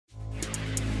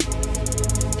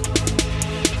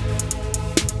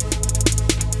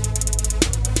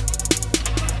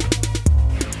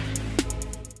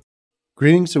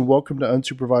Greetings and welcome to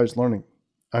Unsupervised Learning.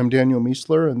 I'm Daniel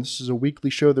Miesler, and this is a weekly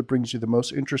show that brings you the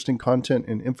most interesting content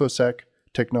in InfoSec,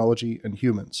 technology, and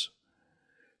humans.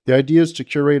 The idea is to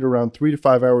curate around 3 to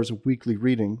 5 hours of weekly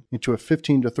reading into a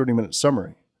 15 to 30-minute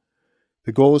summary.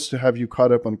 The goal is to have you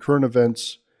caught up on current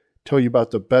events, tell you about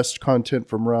the best content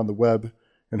from around the web,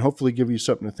 and hopefully give you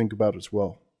something to think about as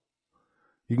well.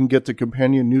 You can get the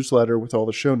companion newsletter with all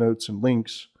the show notes and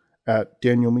links at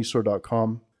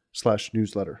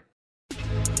danielmiesler.com/newsletter.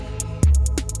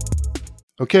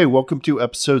 Okay, welcome to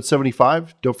episode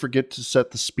 75. Don't forget to set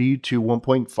the speed to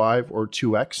 1.5 or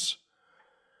 2x.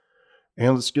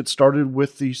 And let's get started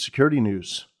with the security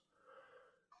news.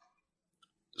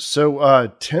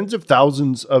 So tens of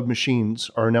thousands of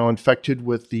machines are now infected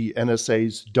with the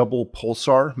NSA's double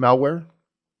pulsar malware.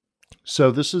 So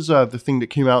this is the thing that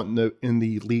came out in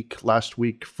the leak last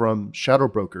week from shadow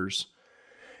brokers.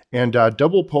 And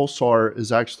double pulsar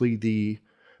is actually the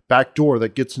backdoor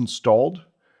that gets installed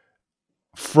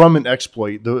from an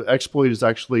exploit. The exploit is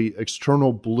actually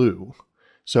external blue.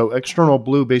 So external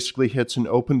blue basically hits an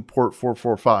open port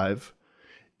 445.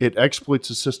 It exploits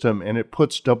the system and it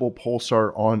puts double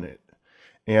pulsar on it.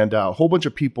 And a whole bunch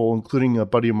of people, including a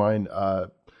buddy of mine,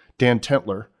 Dan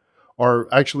Tentler, are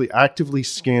actually actively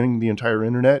scanning the entire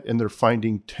internet, and they're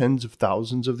finding tens of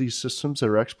thousands of these systems that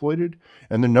are exploited,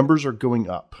 and the numbers are going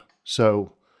up.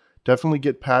 So definitely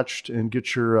get patched and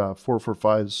get your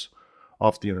 445s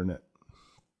off the internet.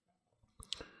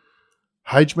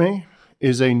 Hijme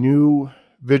is a new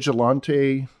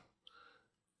vigilante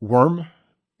worm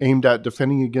aimed at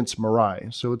defending against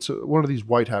Mirai. So it's one of these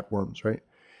white hat worms, right?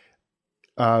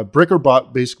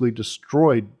 BreakerBot basically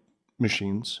destroyed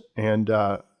machines, and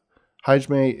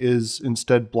Hijme is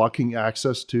instead blocking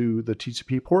access to the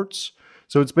TCP ports.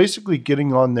 So it's basically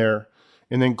getting on there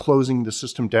and then closing the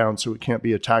system down so it can't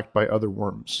be attacked by other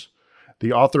worms.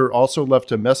 The author also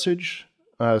left a message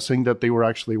saying that they were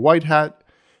actually white hat,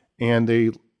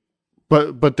 and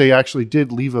but they actually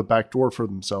did leave a backdoor for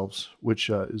themselves, which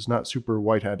is not super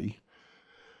white hatty.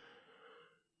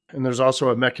 And there's also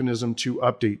a mechanism to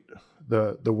update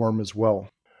the worm as well.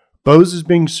 Bose is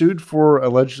being sued for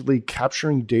allegedly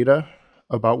capturing data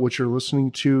about what you're listening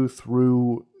to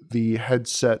through the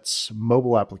headset's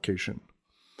mobile application.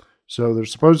 So they're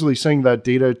supposedly sending that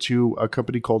data to a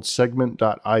company called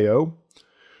Segment.io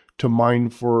to mine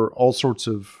for all sorts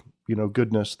of,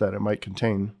 goodness that it might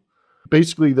contain.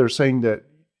 Basically, they're saying that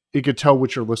it could tell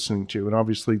what you're listening to, and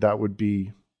obviously that would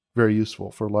be very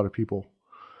useful for a lot of people.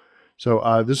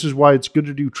 So this is why it's good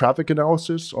to do traffic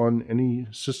analysis on any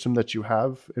system that you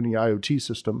have, any IoT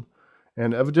system.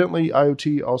 And evidently,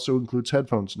 IoT also includes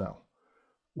headphones now,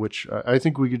 which I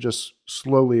think we could just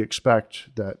slowly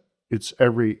expect that it's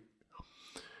everyday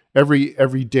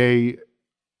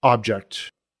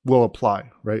object will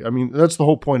apply, right? I mean, that's the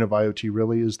whole point of IoT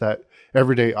really, is that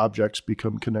everyday objects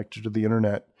become connected to the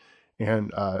internet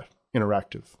and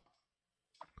interactive.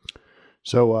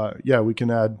 So we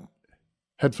can add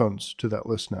headphones to that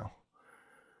list now.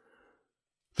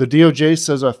 The DOJ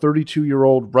says a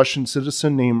 32-year-old Russian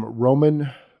citizen named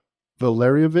Roman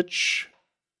Valerievich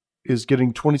is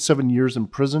getting 27 years in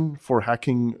prison for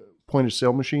hacking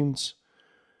point-of-sale machines.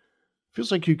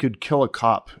 Feels like you could kill a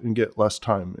cop and get less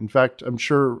time. In fact, I'm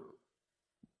sure,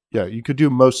 you could do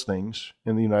most things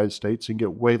in the United States and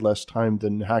get way less time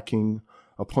than hacking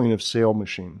a point-of-sale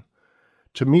machine.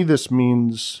 To me, this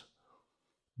means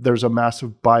there's a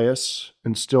massive bias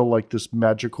and still like this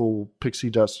magical pixie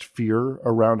dust fear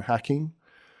around hacking,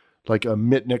 like a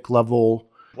Mitnick level,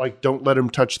 like don't let him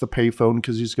touch the payphone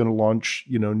because he's going to launch,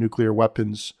 nuclear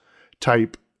weapons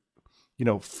type,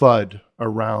 FUD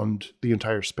around the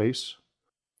entire space.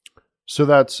 So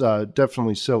that's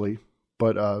definitely silly,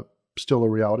 but still a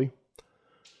reality.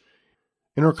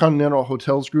 Intercontinental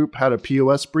Hotels Group had a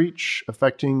POS breach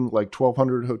affecting like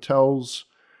 1,200 hotels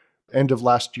end of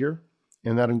last year.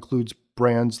 And that includes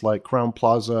brands like Crowne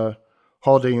Plaza,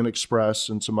 Holiday Inn Express,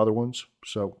 and some other ones.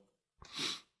 So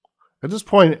at this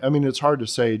point, I mean, it's hard to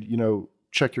say,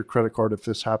 check your credit card if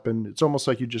this happened. It's almost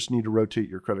like you just need to rotate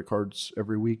your credit cards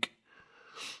every week,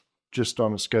 just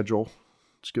on a schedule.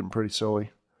 It's getting pretty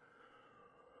silly.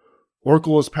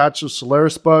 Oracle has patched a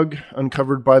Solaris bug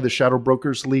uncovered by the shadow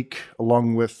brokers leak,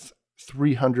 along with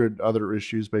 300 other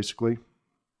issues, basically.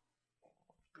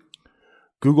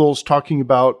 Google's talking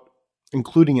about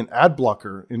including an ad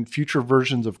blocker in future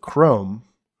versions of Chrome,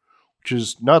 which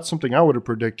is not something I would have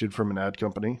predicted from an ad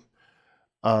company.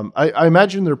 I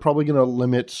imagine they're probably going to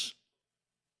limit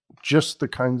just the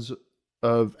kinds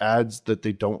of ads that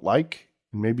they don't like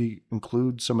and maybe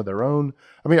include some of their own.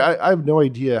 I mean, I have no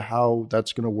idea how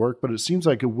that's going to work, but it seems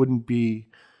like it wouldn't be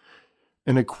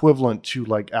an equivalent to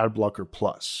like Ad Blocker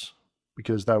Plus,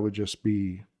 because that would just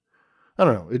be, I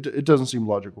don't know, it doesn't seem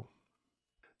logical.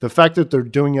 The fact that they're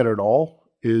doing it at all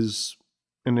is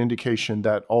an indication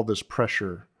that all this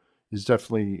pressure is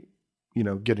definitely,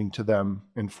 getting to them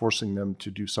and forcing them to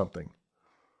do something.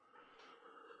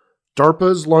 DARPA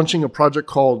is launching a project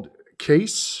called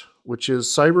CASE, which is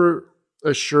Cyber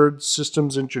Assured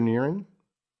Systems Engineering.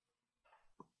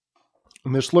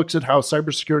 And this looks at how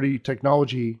cybersecurity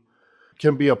technology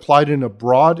can be applied in a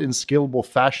broad and scalable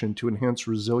fashion to enhance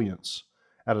resilience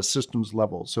at a systems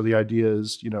level. So the idea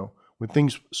is, when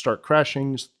things start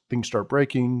crashing, things start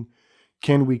breaking,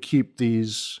 can we keep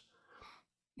these,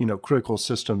 critical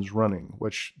systems running?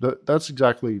 Which that's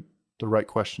exactly the right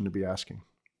question to be asking.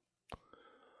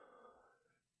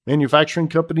 Manufacturing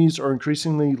companies are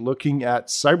increasingly looking at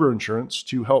cyber insurance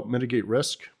to help mitigate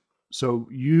risk. So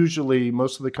usually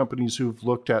most of the companies who've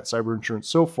looked at cyber insurance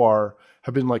so far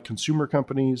have been like consumer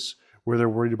companies where they're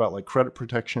worried about like credit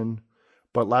protection.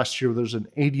 But last year, there's an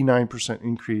 89%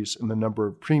 increase in the number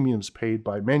of premiums paid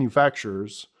by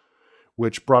manufacturers,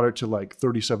 which brought it to like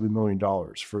 $37 million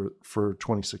for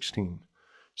 2016.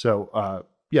 So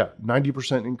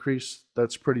 90% increase.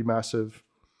 That's pretty massive.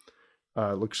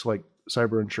 Looks like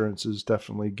cyber insurance is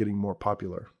definitely getting more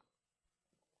popular.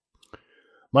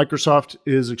 Microsoft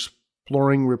is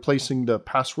exploring replacing the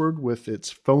password with its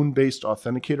phone-based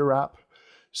authenticator app.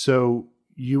 So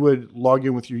you would log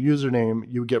in with your username,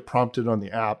 you would get prompted on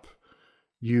the app,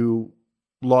 you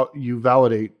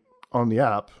validate on the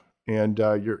app, and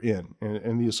you're in.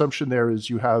 And the assumption there is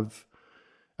you have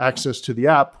access to the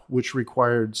app, which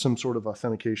required some sort of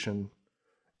authentication,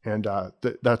 and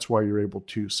that's why you're able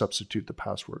to substitute the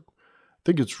password. I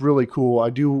think it's really cool. I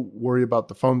do worry about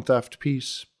the phone theft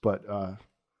piece, but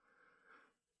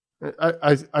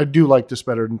I do like this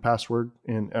better than password,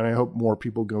 and I hope more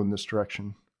people go in this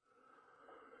direction.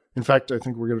 In fact, I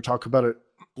think we're going to talk about it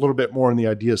a little bit more in the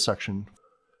ideas section.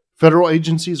 Federal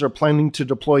agencies are planning to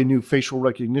deploy a new facial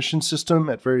recognition system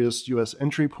at various U.S.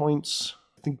 entry points.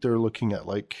 I think they're looking at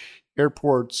like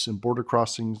airports and border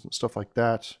crossings and stuff like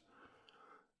that.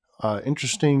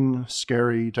 Interesting,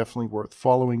 scary, definitely worth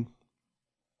following.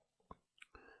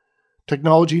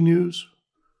 Technology news.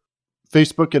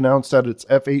 Facebook announced at its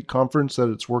F8 conference that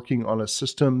it's working on a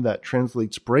system that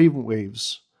translates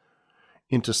brainwaves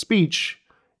into speech,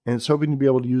 and it's hoping to be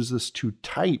able to use this to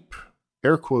type,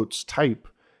 air quotes, type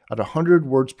at 100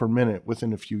 words per minute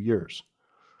within a few years.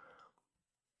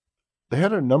 They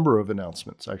had a number of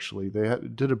announcements, actually. They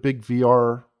did a big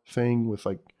VR thing with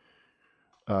like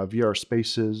VR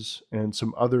spaces and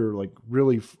some other like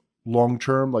really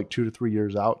long-term, like 2 to 3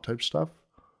 years out type stuff.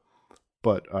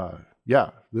 But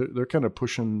they're kind of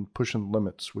pushing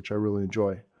limits, which I really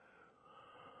enjoy.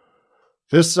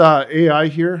 This AI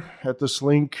here at this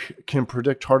link can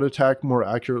predict heart attack more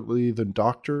accurately than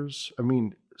doctors. I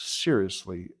mean,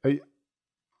 seriously,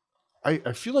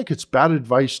 I feel like it's bad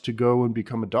advice to go and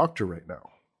become a doctor right now,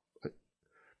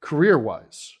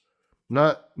 career-wise,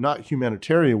 not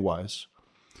humanitarian-wise.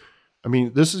 I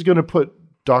mean, this is going to put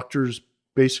doctors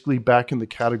basically back in the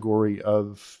category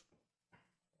of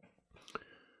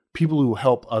people who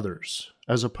help others,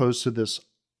 as opposed to this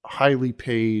highly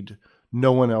paid,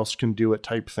 no one else can do it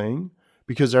type thing,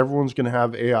 because everyone's going to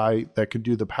have AI that could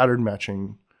do the pattern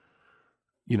matching,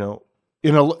 in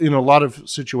a lot of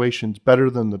situations better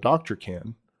than the doctor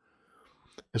can,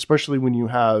 especially when you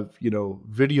have,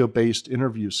 video-based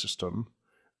interview system,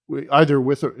 either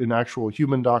with an actual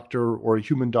human doctor or a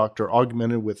human doctor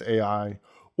augmented with AI,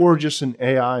 or just an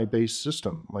AI-based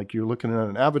system. Like you're looking at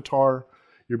an avatar,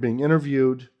 you're being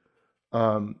interviewed.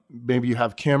 Maybe you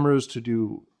have cameras to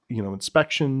do,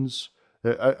 inspections.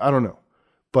 I don't know.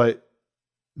 But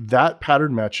that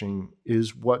pattern matching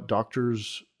is what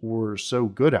doctors were so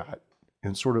good at,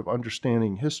 and sort of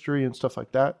understanding history and stuff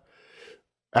like that.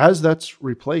 As that's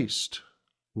replaced,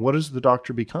 what does the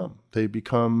doctor become? They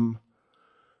become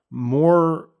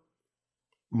more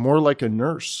like a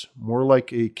nurse, more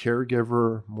like a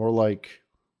caregiver, more like,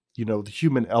 the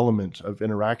human element of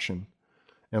interaction,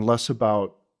 and less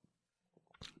about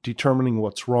determining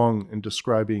what's wrong and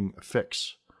describing a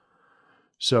fix.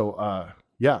 So, I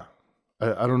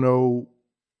don't know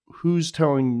who's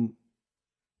telling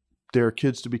their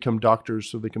kids to become doctors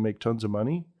so they can make tons of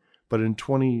money, but in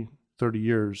 20, 30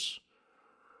 years,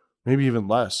 maybe even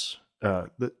less,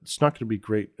 it's not going to be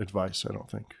great advice, I don't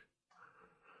think.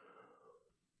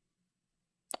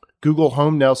 Google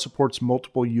Home now supports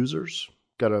multiple users.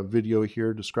 Got a video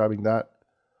here describing that.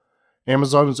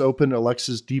 Amazon has opened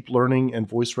Alexa's deep learning and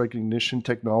voice recognition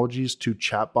technologies to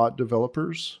chatbot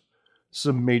developers. This is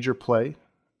a major play.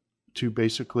 to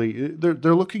basically,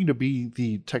 they're looking to be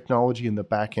the technology in the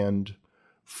back end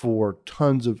for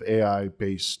tons of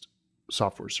AI-based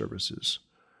software services.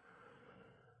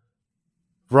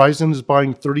 Verizon is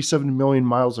buying 37 million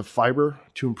miles of fiber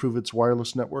to improve its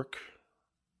wireless network.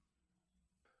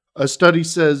 A study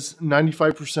says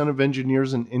 95% of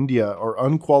engineers in India are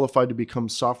unqualified to become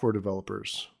software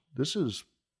developers. This is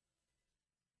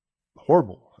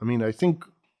horrible. I mean, I think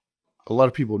a lot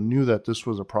of people knew that this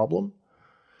was a problem,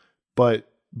 but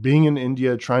being in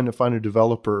India, trying to find a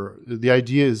developer, the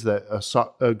idea is that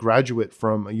a graduate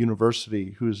from a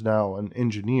university who is now an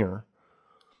engineer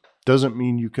doesn't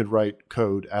mean you could write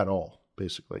code at all,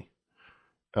 basically.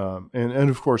 And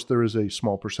of course, there is a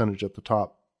small percentage at the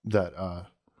top that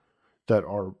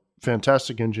are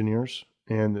fantastic engineers,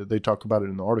 and they talk about it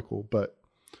in the article, but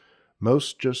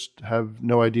most just have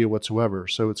no idea whatsoever.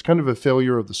 So it's kind of a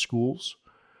failure of the schools.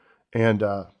 And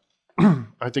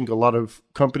I think a lot of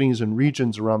companies and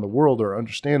regions around the world are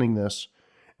understanding this,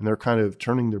 and they're kind of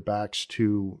turning their backs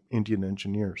to Indian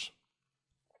engineers.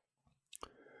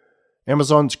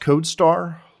 Amazon's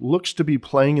CodeStar looks to be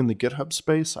playing in the GitHub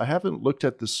space. I haven't looked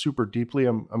at this super deeply.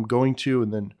 I'm going to,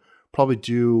 and then probably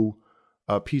do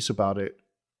a piece about it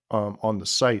on the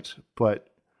site, but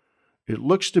it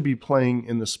looks to be playing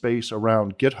in the space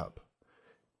around GitHub.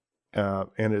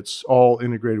 And it's all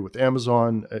integrated with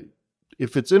Amazon.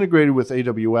 If it's integrated with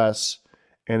AWS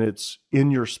and it's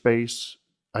in your space,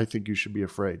 I think you should be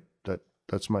afraid.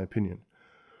 That's my opinion.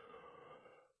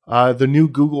 The new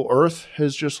Google Earth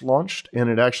has just launched, and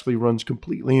it actually runs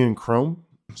completely in Chrome.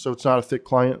 So it's not a thick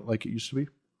client like it used to be.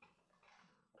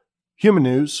 Human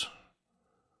news.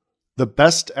 The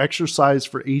best exercise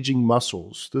for aging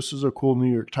muscles. This is a cool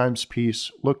New York Times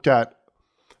piece. Looked at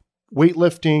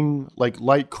weightlifting, like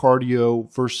light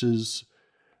cardio versus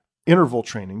interval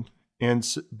training, and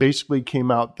basically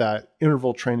came out that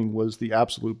interval training was the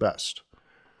absolute best,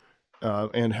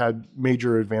 and had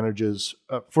major advantages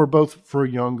for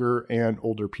younger and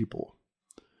older people.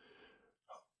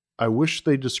 I wish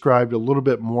they described a little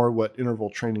bit more what interval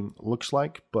training looks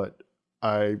like, but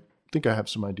I think I have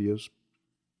some ideas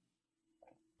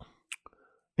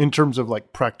in terms of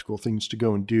like practical things to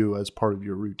go and do as part of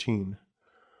your routine.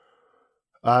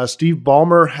 Steve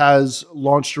Ballmer has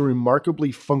launched a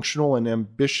remarkably functional and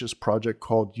ambitious project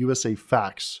called USA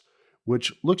Facts,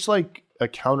 which looks like a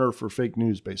counter for fake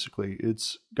news, basically.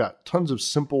 It's got tons of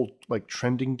simple like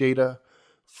trending data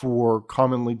for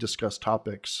commonly discussed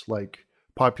topics like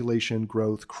population,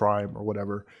 growth, crime, or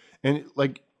whatever. And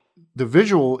like the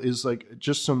visual is like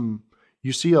just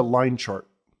you see a line chart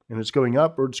and it's going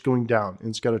up or it's going down, and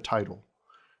it's got a title.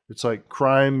 It's like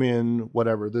crime in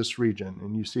whatever, this region,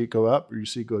 and you see it go up or you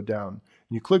see it go down. And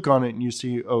you click on it and you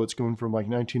see, oh, it's going from like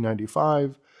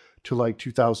 1995 to like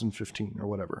 2015 or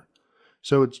whatever.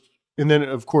 So and then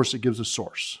of course it gives a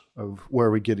source of where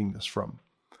are we getting this from.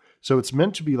 So it's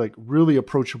meant to be like really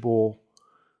approachable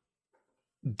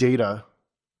data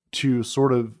to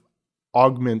sort of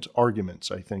augment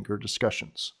arguments, I think, or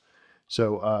discussions.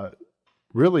 So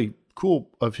really cool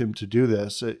of him to do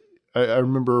this. I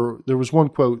remember there was one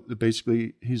quote that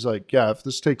basically he's like, yeah, if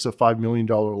this takes a $5 million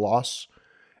loss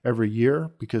every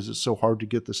year because it's so hard to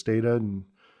get this data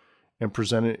and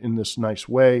present it in this nice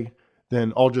way,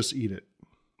 then I'll just eat it.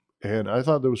 And I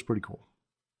thought that was pretty cool.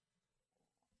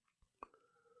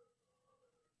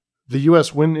 The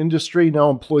U.S. wind industry now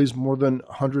employs more than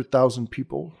 100,000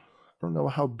 people. I don't know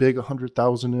how big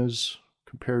 100,000 is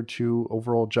compared to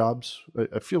overall jobs.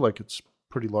 I feel like it's a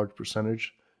pretty large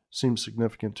percentage. Seems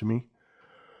significant to me,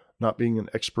 not being an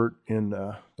expert in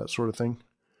that sort of thing.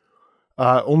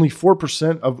 Only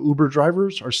 4% of Uber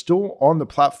drivers are still on the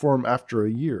platform after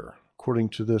a year, according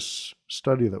to this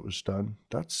study that was done.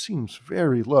 That seems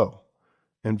very low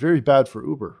and very bad for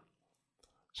Uber.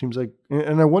 Seems like,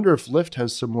 and I wonder if Lyft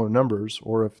has similar numbers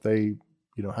or if they,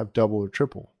 have double or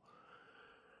triple.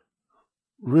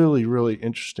 Really, really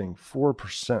interesting.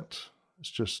 4%. It's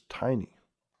just tiny.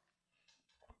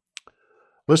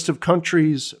 List of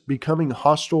countries becoming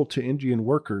hostile to Indian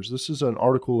workers. This is an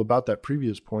article about that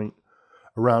previous point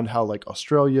around how like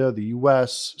Australia, the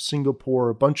US, Singapore,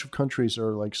 a bunch of countries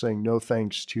are like saying no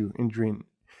thanks to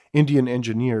Indian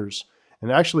engineers,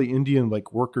 and actually Indian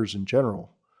like workers in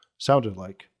general, sounded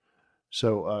like.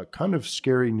 So kind of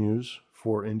scary news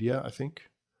for India, I think.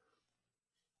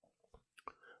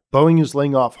 Boeing is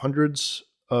laying off hundreds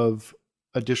of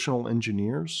additional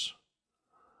engineers.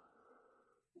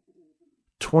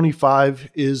 25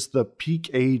 is the peak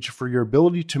age for your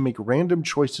ability to make random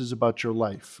choices about your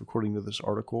life, according to this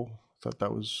article. I thought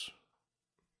that was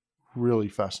really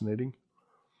fascinating.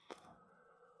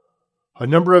 A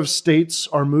number of states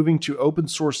are moving to open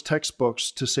source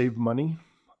textbooks to save money.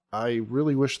 I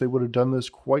really wish they would have done this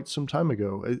quite some time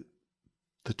ago.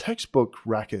 The textbook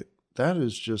racket, that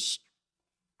is just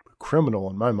criminal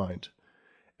in my mind.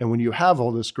 And when you have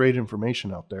all this great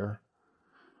information out there,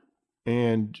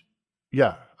 and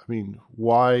yeah, I mean,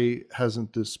 why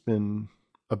hasn't this been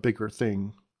a bigger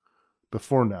thing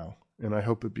before now? And I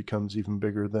hope it becomes even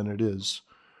bigger than it is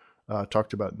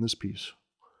talked about in this piece.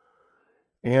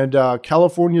 And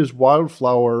California's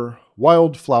wildflower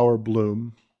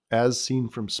bloom as seen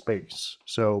from space.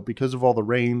 So because of all the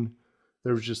rain,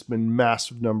 there's just been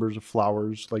massive numbers of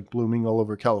flowers like blooming all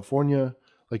over California.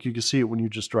 Like you can see it when you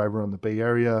just drive around the Bay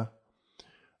Area.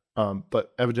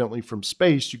 But evidently from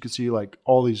space, you can see like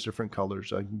all these different colors.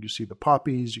 You can see the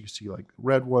poppies, you can see like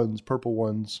red ones, purple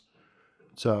ones.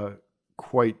 It's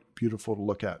quite beautiful to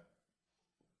look at.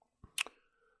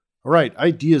 All right,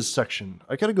 ideas section.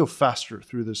 I got to go faster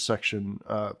through this section.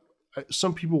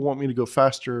 Some people want me to go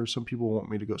faster. Some people want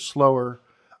me to go slower.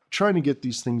 I'm trying to get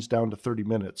these things down to 30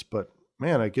 minutes, but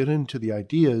man, I get into the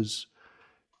ideas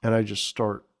and I just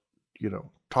start,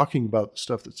 talking about the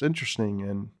stuff that's interesting.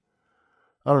 And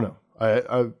I don't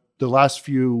know. The last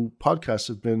few podcasts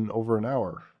have been over an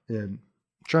hour and I'm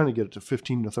trying to get it to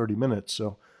 15 to 30 minutes.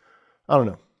 So I don't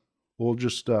know. We'll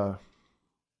just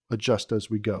adjust as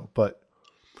we go. But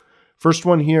first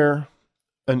one here,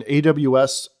 an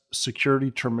AWS security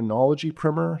terminology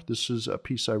primer. This is a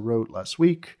piece I wrote last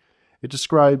week. It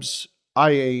describes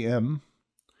IAM,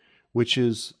 which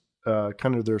is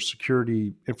kind of their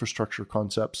security infrastructure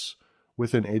concepts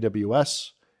within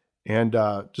AWS, and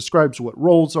describes what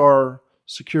roles are,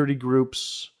 security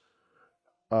groups,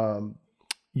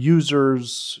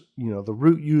 users, the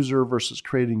root user versus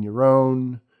creating your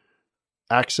own,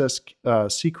 access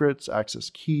secrets, access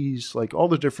keys, like all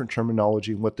the different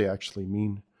terminology and what they actually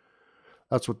mean.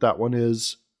 That's what that one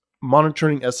is.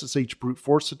 Monitoring SSH brute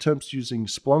force attempts using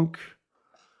Splunk.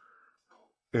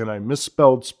 And I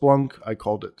misspelled Splunk. I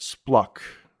called it Spluck.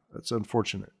 That's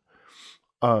unfortunate.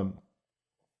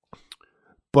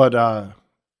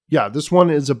 Yeah, this one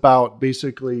is about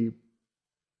basically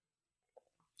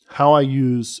how I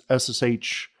use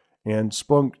SSH and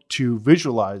Splunk to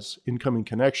visualize incoming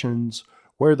connections,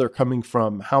 where they're coming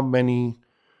from, how many,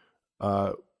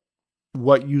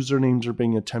 what usernames are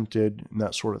being attempted, and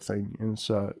that sort of thing. And it's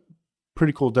a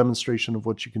pretty cool demonstration of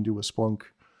what you can do with Splunk.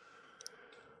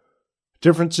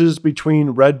 Differences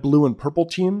between red, blue, and purple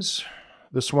teams.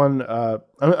 This one, I'm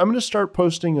going to start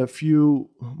posting a few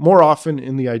more often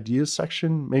in the ideas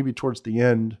section. Maybe towards the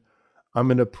end, I'm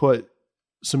going to put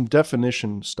some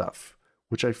definition stuff,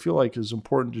 which I feel like is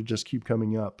important to just keep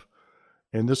coming up.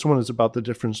 And this one is about the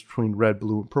difference between red,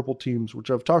 blue, and purple teams,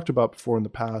 which I've talked about before in the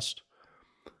past.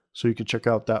 So you can check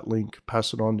out that link,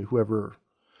 pass it on to whoever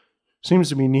seems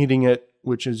to be needing it,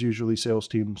 which is usually sales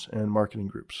teams and marketing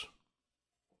groups.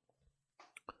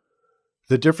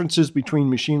 The differences between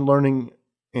machine learning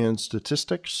and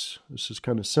statistics. This is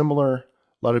kind of similar. A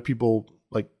lot of people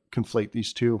conflate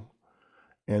these two.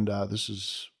 And this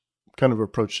is kind of an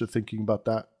approach to thinking about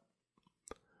that.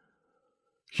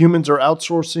 Humans are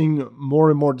outsourcing more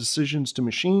and more decisions to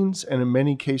machines, and in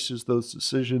many cases, those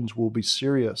decisions will be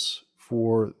serious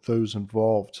for those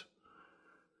involved.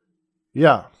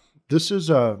 Yeah, this is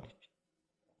a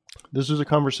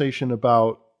conversation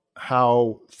about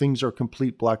how things are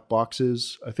complete black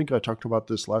boxes. I think I talked about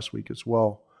this last week as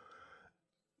well.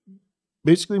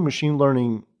 Basically, machine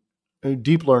learning,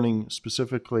 deep learning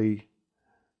specifically,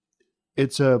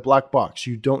 it's a black box.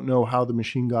 You don't know how the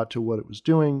machine got to what it was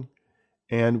doing.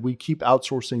 And we keep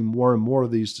outsourcing more and more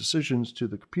of these decisions to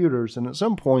the computers. And at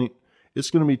some point, it's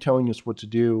going to be telling us what to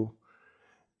do.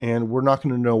 And we're not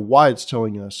going to know why it's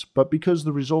telling us. But because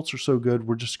the results are so good,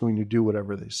 we're just going to do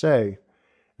whatever they say.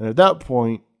 And at that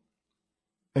point,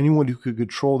 anyone who could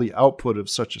control the output of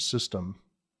such a system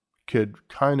could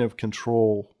kind of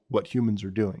control what humans are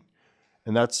doing.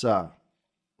 And that's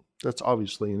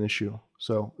obviously an issue.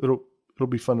 So it'll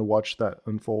be fun to watch that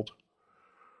unfold.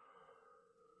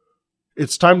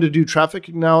 It's time to do traffic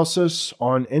analysis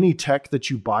on any tech that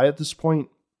you buy at this point.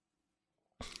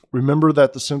 Remember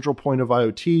that the central point of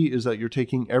IoT is that you're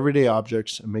taking everyday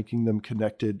objects and making them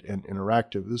connected and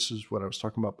interactive. This is what I was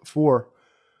talking about before.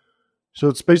 So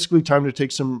it's basically time to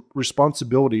take some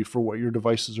responsibility for what your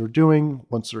devices are doing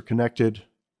once they're connected.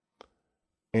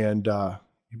 And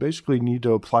you basically need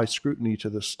to apply scrutiny to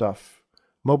this stuff.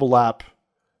 Mobile app,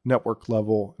 network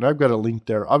level, and I've got a link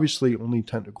there. Obviously, only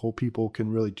technical people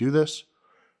can really do this.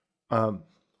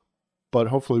 But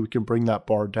hopefully we can bring that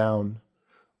bar down.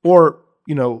 Or,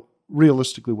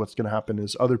 realistically what's going to happen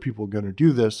is other people are going to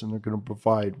do this and they're going to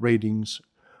provide ratings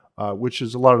which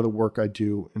is a lot of the work I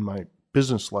do in my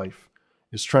business life,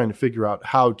 is trying to figure out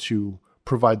how to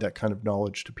provide that kind of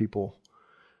knowledge to people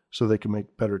so they can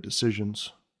make better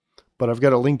decisions. But I've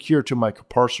got a link here to my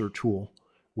parser tool,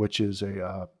 which is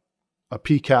a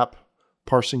PCAP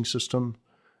parsing system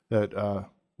that,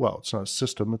 well, it's not a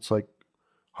system. It's like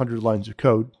 100 lines of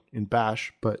code in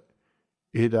Bash, but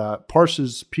it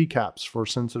parses PCAPs for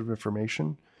sensitive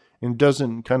information and does it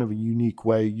in kind of a unique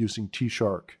way using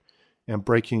T-Shark and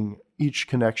breaking each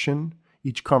connection,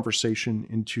 each conversation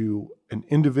into an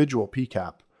individual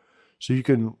PCAP. So you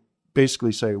can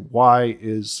basically say, why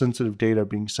is sensitive data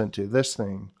being sent to this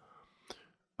thing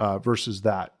versus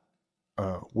that,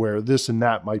 where this and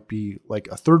that might be like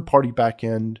a third-party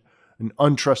backend, an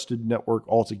untrusted network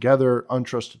altogether,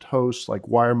 untrusted hosts, like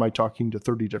why am I talking to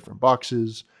 30 different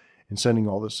boxes and sending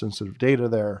all this sensitive data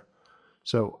there?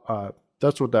 So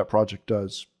that's what that project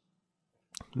does.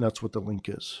 And that's what the link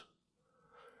is.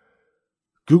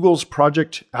 Google's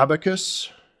Project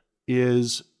Abacus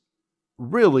is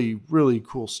really, really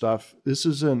cool stuff. This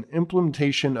is an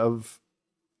implementation of,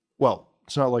 well,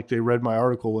 it's not like they read my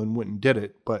article and went and did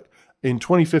it, but in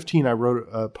 2015, I wrote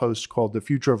a post called The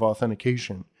Future of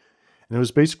Authentication. And it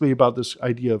was basically about this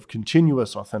idea of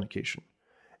continuous authentication.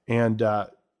 And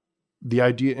the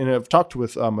idea, and I've talked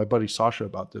with my buddy Sasha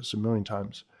about this a million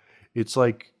times. It's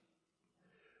like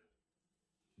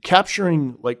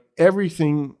capturing like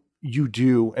everything you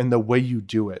do and the way you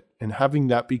do it and having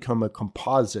that become a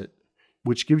composite,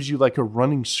 which gives you like a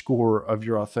running score of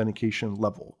your authentication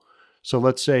level. So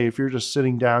let's say if you're just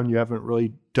sitting down, you haven't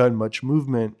really done much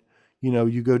movement,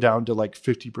 you go down to like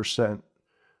 50%.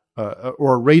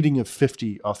 Or a rating of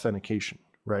 50 authentication,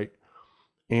 right?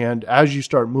 And as you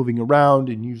start moving around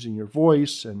and using your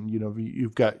voice and,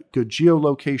 you've got good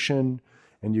geolocation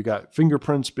and you got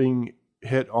fingerprints being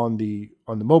hit on the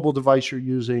mobile device you're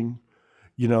using,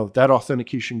 that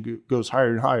authentication goes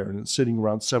higher and higher and it's sitting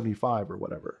around 75 or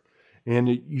whatever. And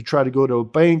you try to go to a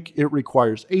bank, it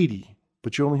requires 80,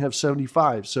 but you only have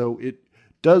 75. So it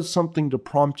does something to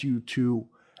prompt you to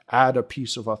add a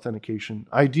piece of authentication,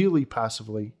 ideally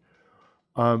passively.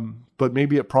 But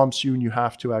maybe it prompts you and you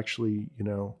have to actually,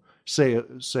 say,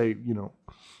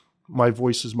 my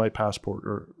voice is my passport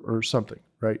or something,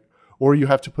 right? Or you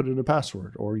have to put in a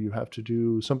password or you have to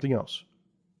do something else,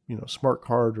 smart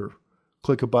card or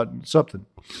click a button, something.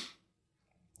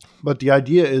 But the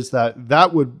idea is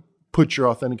that would put your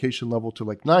authentication level to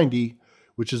like 90,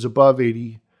 which is above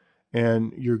 80,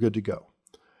 and you're good to go.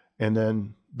 And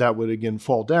then that would again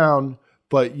fall down,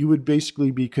 but you would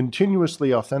basically be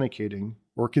continuously authenticating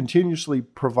or continuously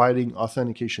providing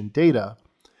authentication data.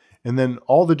 And then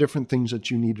all the different things that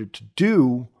you needed to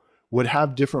do would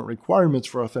have different requirements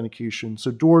for authentication.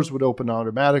 So doors would open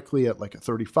automatically at like a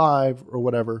 35 or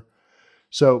whatever.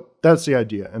 So that's the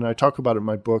idea. And I talk about it in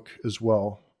my book as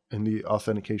well in the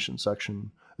authentication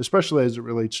section, especially as it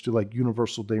relates to like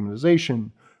universal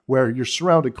daemonization, where you're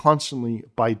surrounded constantly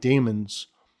by daemons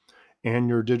and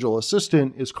your digital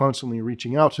assistant is constantly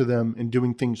reaching out to them and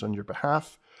doing things on your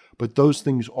behalf. But those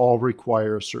things all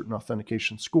require a certain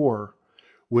authentication score,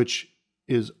 which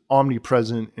is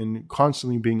omnipresent and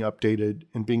constantly being updated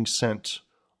and being sent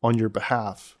on your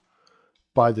behalf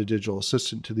by the digital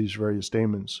assistant to these various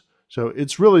daemons. So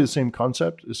it's really the same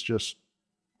concept. It's just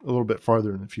a little bit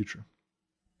farther in the future.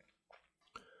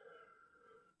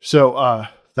 So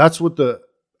that's what the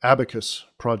Abacus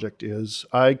project is.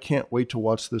 I can't wait to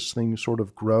watch this thing sort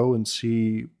of grow and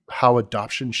see how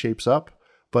adoption shapes up,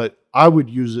 but I would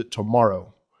use it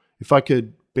tomorrow. If I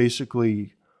could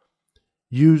basically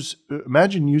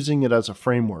imagine using it as a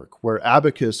framework where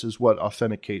Abacus is what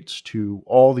authenticates to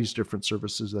all these different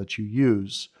services that you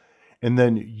use, and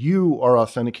then you are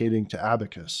authenticating to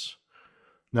Abacus.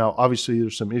 Now, obviously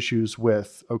there's some issues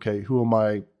with, okay, who am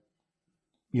I,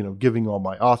 giving all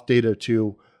my auth data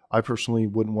to? I personally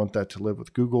wouldn't want that to live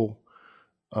with Google.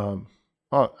 I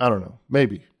don't know,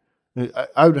 maybe.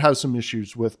 I would have some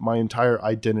issues with my entire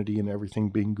identity and everything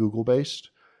being Google-based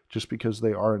just because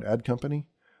they are an ad company.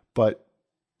 But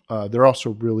they're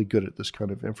also really good at this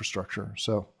kind of infrastructure.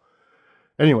 So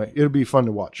anyway, it'll be fun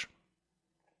to watch.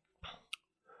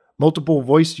 Multiple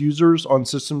voice users on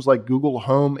systems like Google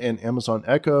Home and Amazon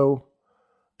Echo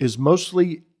is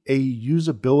mostly a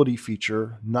usability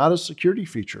feature, not a security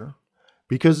feature,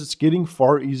 because it's getting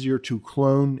far easier to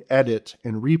clone, edit,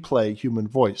 and replay human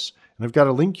voice. And I've got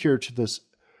a link here to this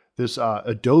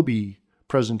Adobe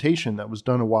presentation that was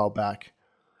done a while back.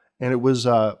 And it was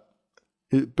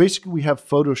basically we have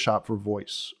Photoshop for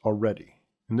voice already.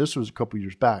 And this was a couple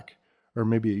years back, or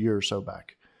maybe a year or so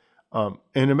back.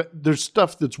 And there's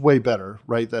stuff that's way better,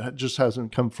 right? That just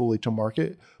hasn't come fully to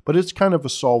market, but it's kind of a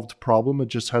solved problem. It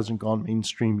just hasn't gone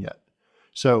mainstream yet.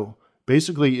 So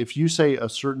basically, if you say a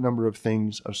certain number of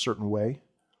things a certain way,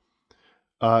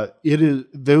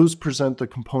 those present the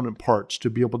component parts to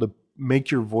be able to make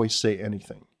your voice say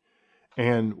anything.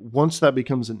 And once that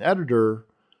becomes an editor,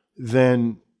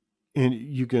 then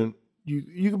you can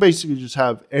basically just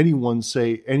have anyone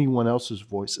say anyone else's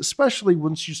voice, especially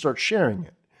once you start sharing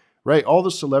it. Right, all the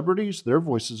celebrities, their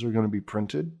voices are going to be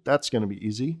printed. That's going to be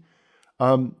easy,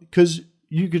 because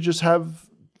you could just have,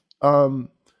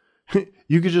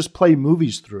 you could just play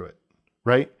movies through it,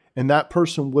 right? And that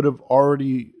person would have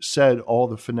already said all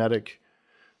the phonetic,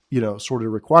 sort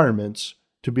of requirements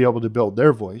to be able to build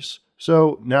their voice.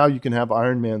 So now you can have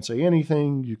Iron Man say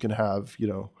anything. You can have,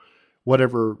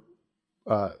 whatever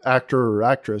actor or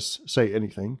actress say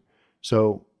anything.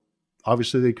 So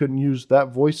obviously they couldn't use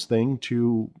that voice thing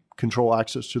to control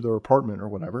access to their apartment or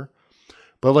whatever.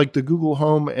 But like the Google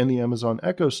Home and the Amazon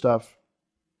Echo stuff,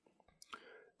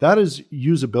 that is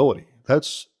usability.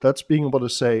 That's being able to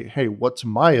say, hey, what's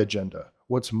my agenda?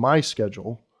 What's my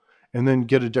schedule? And then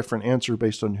get a different answer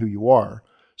based on who you are.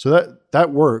 So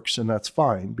that works, and that's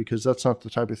fine, because that's not the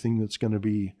type of thing that's going to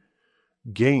be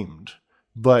gamed.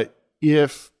 But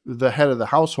if the head of the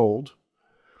household,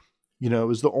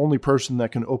 is the only person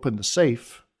that can open the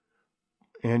safe,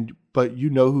 but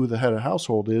who the head of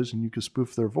household is, and you can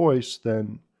spoof their voice,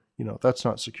 then, that's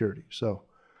not security. So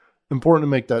important to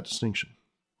make that distinction.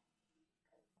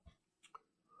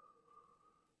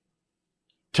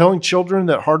 Telling children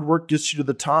that hard work gets you to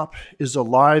the top is a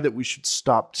lie that we should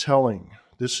stop telling.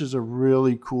 This is a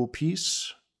really cool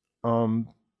piece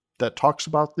that talks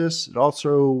about this. It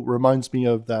also reminds me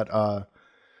of that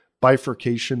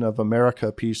bifurcation of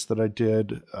America piece that I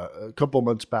did a couple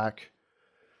months back.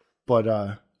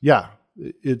 But yeah,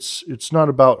 it's not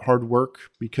about hard work,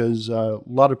 because a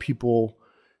lot of people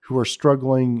who are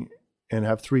struggling and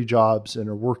have 3 jobs and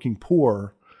are working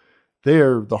poor,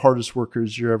 they're the hardest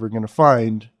workers you're ever going to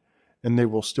find, and they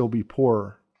will still be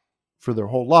poor for their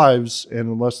whole lives. And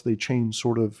unless they change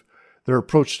sort of their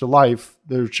approach to life,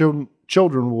 their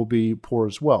children will be poor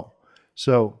as well.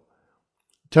 So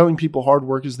telling people hard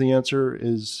work is the answer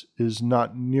is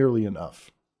not nearly enough.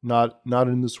 Not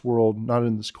in this world, not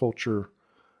in this culture,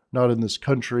 not in this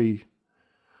country,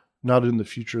 not in the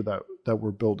future that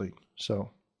we're building. So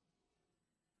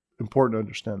important to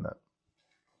understand that.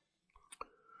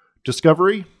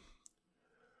 Discovery.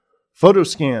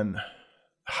 Photoscan.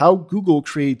 How Google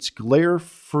creates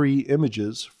glare-free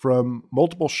images from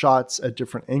multiple shots at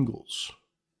different angles.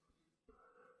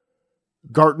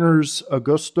 Gartner's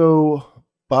Augusto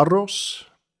Barros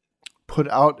put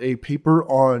out a paper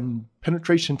on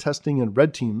penetration testing in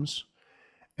red teams,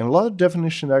 and a lot of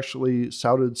definition actually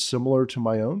sounded similar to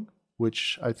my own,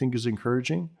 which I think is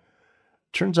encouraging.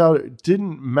 Turns out it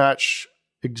didn't match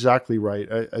exactly right.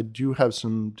 I do have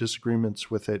some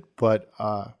disagreements with it, but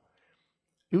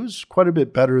it was quite a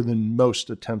bit better than most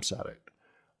attempts at it.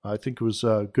 I think it was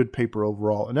a good paper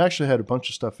overall, and actually had a bunch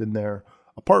of stuff in there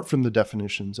apart from the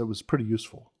definitions that was pretty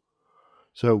useful.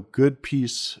 So good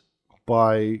piece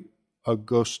by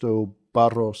Augusto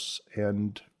Barros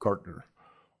and Gartner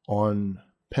on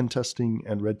pen testing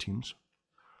and red teams.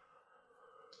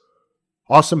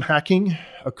 Awesome Hacking,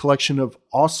 a collection of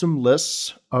awesome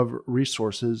lists of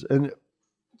resources. And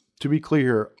to be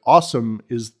clear, awesome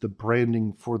is the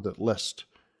branding for the list.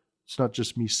 It's not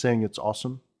just me saying it's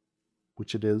awesome,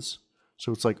 which it is.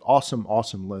 So it's like awesome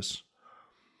lists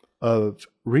of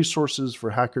resources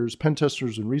for hackers, pen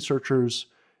testers, and researchers.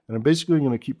 And I'm basically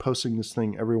going to keep posting this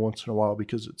thing every once in a while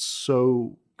because it's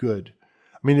so good.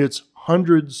 I mean, it's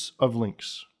hundreds of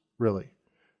links, really,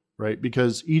 right?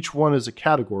 Because each one is a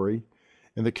category,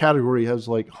 and the category has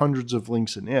like hundreds of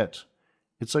links in it.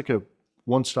 It's like a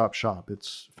one-stop shop.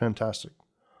 It's fantastic.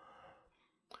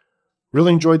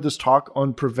 Really enjoyed this talk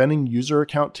on preventing user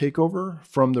account takeover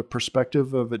from the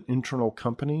perspective of an internal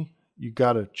company. You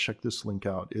got to check this link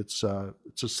out. It's a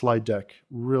slide deck,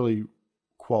 really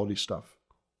quality stuff.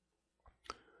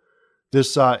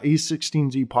 This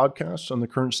A16Z podcast on the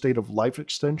current state of life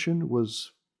extension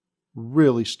was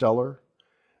really stellar.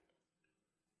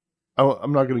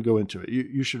 I'm not going to go into it.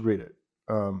 You should read it.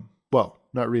 Well,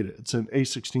 not read it. It's an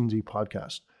A16Z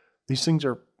podcast. These things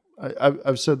are,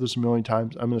 I've said this a million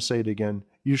times. I'm going to say it again.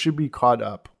 You should be caught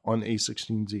up on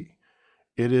A16Z.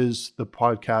 It is the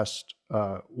podcast,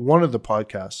 one of the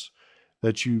podcasts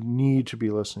that you need to be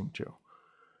listening to.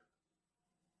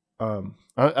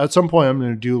 At some point, I'm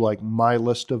going to do like my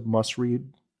list of must read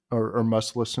or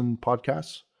must listen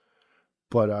podcasts.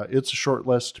 But it's a short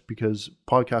list because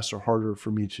podcasts are harder for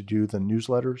me to do than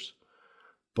newsletters.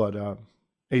 But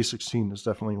A16 is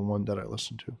definitely one that I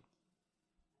listen to.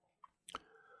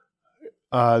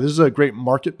 This is a great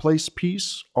marketplace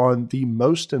piece on the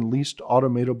most and least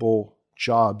automatable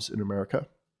jobs in America.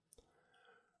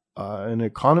 An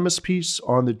economist piece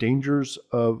on the dangers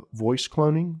of voice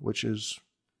cloning, which is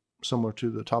similar to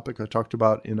the topic I talked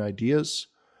about in Ideas.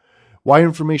 Why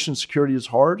information security is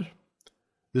hard.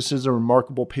 This is a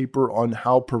remarkable paper on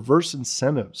how perverse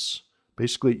incentives,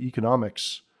 basically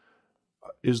economics,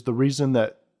 is the reason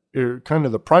that, kind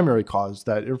of the primary cause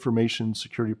that information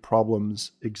security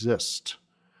problems exist,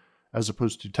 as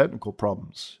opposed to technical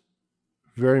problems.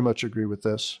 Very much agree with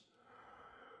this.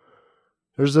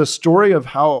 There's a story of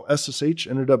how SSH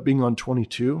ended up being on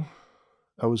 22.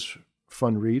 That was a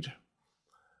fun read.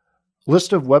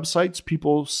 List of websites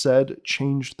people said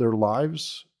changed their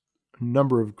lives. A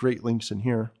number of great links in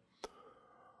here.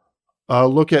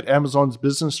 Look at Amazon's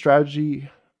business strategy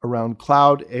around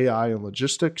cloud, AI, and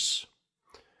logistics.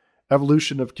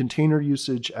 Evolution of container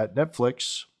usage at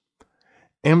Netflix.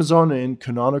 Amazon and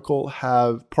Canonical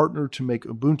have partnered to make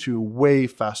Ubuntu way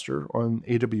faster on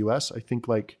AWS. I think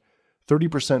like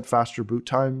 30% faster boot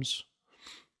times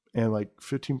and like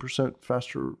 15%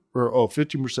 faster, or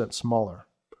 15% smaller.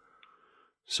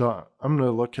 So I'm going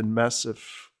to look and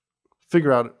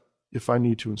figure out if I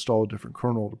need to install a different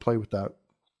kernel to play with that.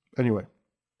 Anyway.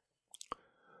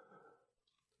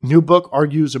 New book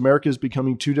argues America is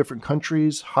becoming two different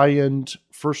countries, high-end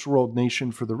first world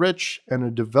nation for the rich and a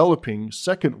developing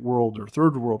second world or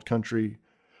third world country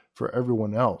for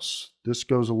everyone else. This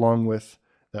goes along with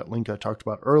that link I talked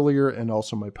about earlier and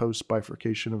also my post,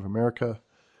 Bifurcation of America.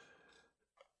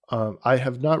 I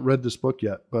have not read this book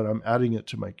yet, but I'm adding it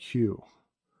to my queue.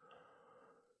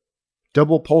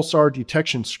 Double pulsar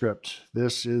detection script.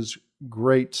 This is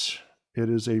great. It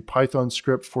is a Python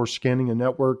script for scanning a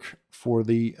network for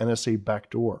the NSA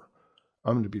backdoor.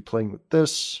 I'm going to be playing with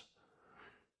this.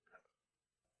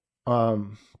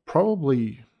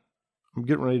 Probably, I'm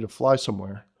getting ready to fly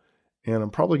somewhere, and I'm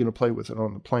probably going to play with it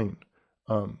on the plane.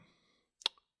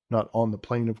 Not on the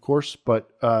plane, of course, but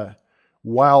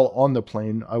while on the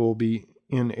plane, I will be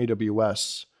in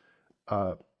AWS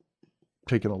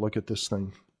taking a look at this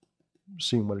thing,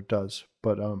 seeing what it does.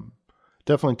 But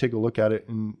definitely take a look at it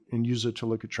and use it to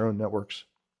look at your own networks.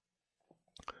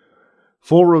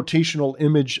 Full rotational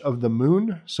image of the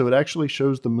moon. So it actually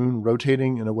shows the moon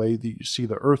rotating in a way that you see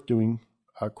the Earth doing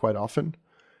quite often.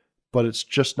 But it's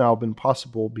just now been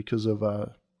possible because of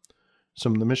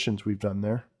some of the missions we've done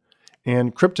there.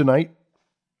 And Kryptonite,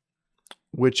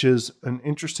 which is an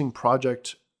interesting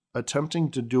project attempting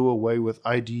to do away with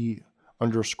ID_RSA,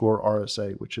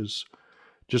 which is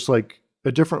just like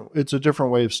it's a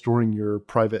different way of storing your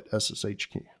private SSH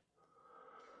key.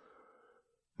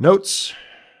 Notes.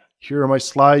 Here are my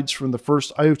slides from the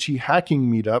first IoT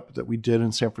hacking meetup that we did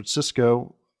in San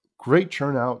Francisco. Great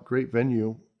turnout, great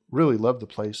venue. Really loved the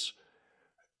place.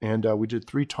 And we did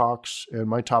 3 talks, and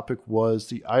my topic was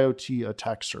the IoT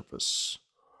attack surface.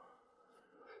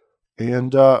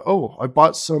 And I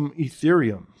bought some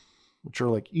Ethereum, which are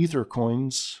like Ether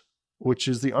coins, which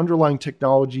is the underlying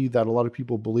technology that a lot of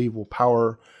people believe will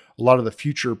power a lot of the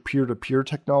future peer-to-peer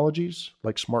technologies,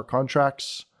 like smart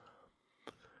contracts.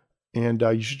 And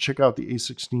you should check out the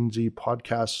A16Z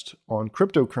podcast on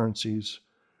cryptocurrencies,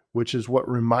 which is what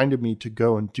reminded me to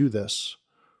go and do this.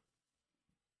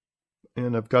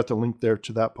 And I've got the link there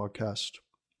to that podcast.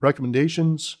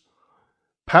 Recommendations: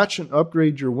 patch and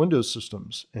upgrade your Windows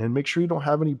systems and make sure you don't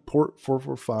have any port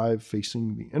 445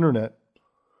 facing the internet.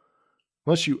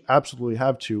 Unless you absolutely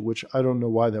have to, which I don't know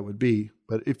why that would be.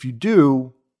 But if you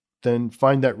do, then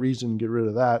find that reason and get rid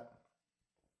of that,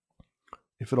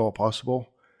 if at all possible.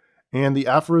 And the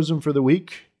aphorism for the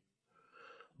week: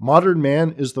 modern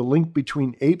man is the link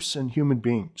between apes and human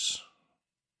beings.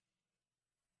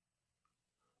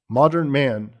 Modern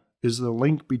man is the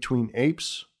link between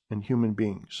apes and human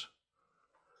beings.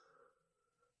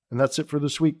 And that's it for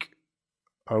this week.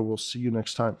 I will see you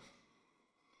next time.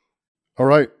 All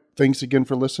right. Thanks again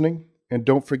for listening. And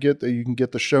don't forget that you can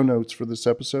get the show notes for this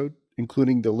episode,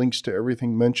 including the links to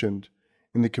everything mentioned,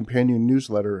 in the companion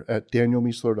newsletter at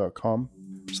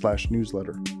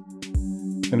danielmiessler.com/newsletter.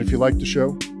 And if you like the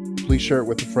show, please share it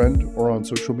with a friend or on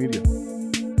social media.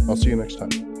 I'll see you next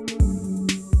time.